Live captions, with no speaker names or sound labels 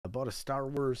bought a Star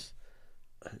Wars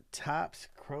Topps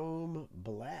Chrome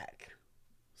Black.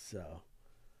 So,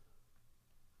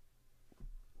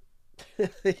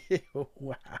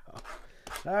 wow.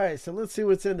 All right, so let's see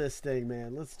what's in this thing,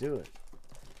 man. Let's do it.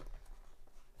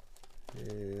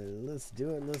 Let's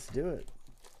do it. Let's do it.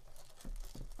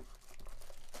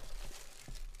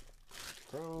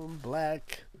 Chrome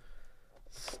Black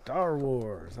Star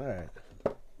Wars. All right.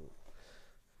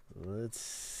 Let's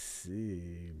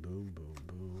see. Boom, boom,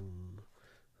 boom.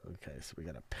 Okay, so we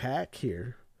got a pack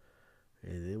here.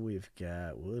 And then we've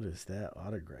got, what is that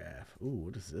autograph? Ooh,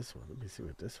 what is this one? Let me see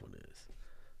what this one is.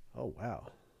 Oh, wow.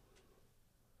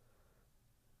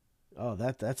 Oh,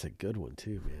 that's a good one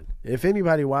too, man. If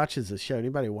anybody watches the show,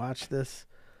 anybody watch this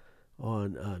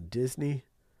on Disney?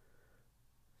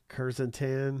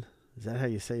 Curzantan, is that how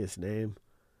you say his name?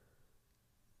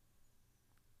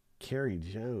 Kerry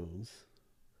Jones.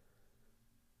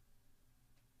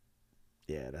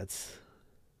 Yeah,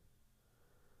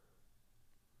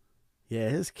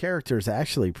 his character is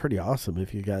actually pretty awesome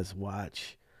if you guys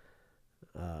watch.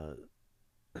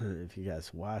 If you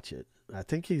guys watch it, I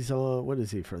think he's on. What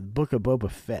is he from? The Book of Boba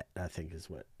Fett, I think is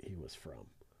what he was from.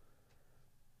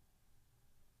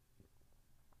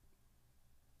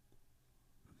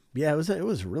 Yeah, it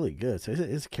was really good. So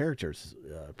his character's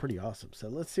pretty awesome. So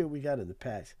let's see what we got in the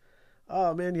packs.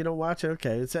 Oh man, you don't watch it?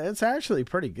 Okay, it's actually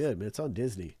pretty good, man. It's on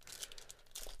Disney.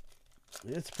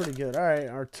 It's pretty good. All right,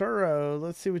 Arturo,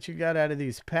 let's see what you got out of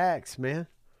these packs, man.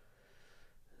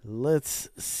 Let's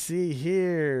see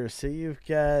here. So you've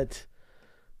got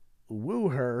Woo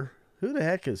Her. Who the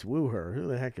heck is Woo Her? Who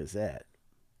the heck is that?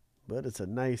 But it's a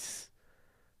nice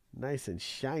and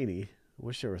shiny.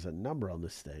 Wish there was a number on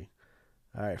this thing.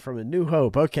 All right, from A New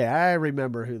Hope. Okay, I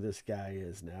remember who this guy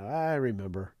is now. I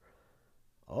remember.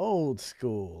 Old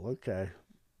school. Okay.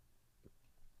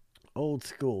 Old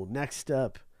school. Next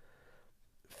up,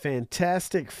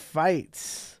 Fantastic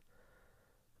Fights.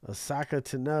 Osaka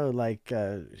Tano, like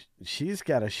she's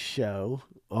got a show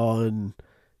on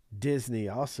Disney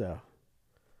also.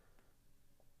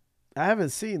 I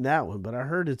haven't seen that one, but I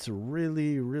heard it's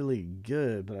really, really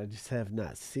good, but I just have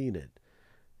not seen it.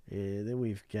 And then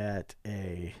we've got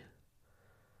a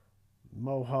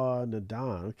Moha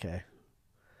Nadan. Okay.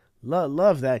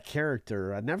 Love that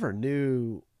character. I never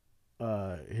knew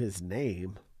his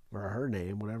name or her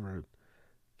name, whatever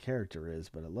character is,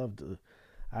 but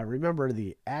I remember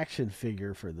the action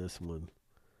figure for this one.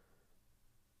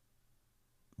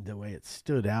 The way it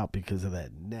stood out because of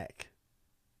that neck.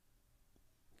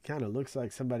 Kind of looks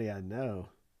like somebody I know.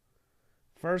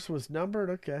 First was numbered.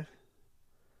 Okay.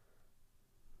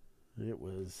 It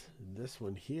was this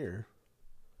one here.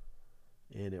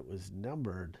 And it was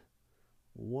numbered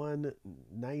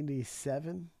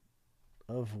 197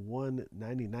 of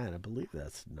 199. I believe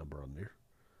that's the number on there.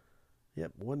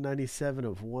 Yep, 197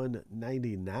 of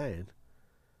 199.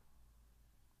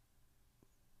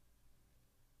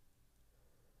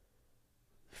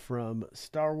 From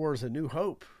Star Wars A New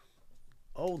Hope.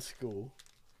 Old school.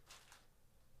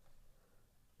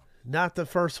 Not the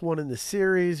first one in the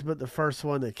series, but the first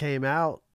one that came out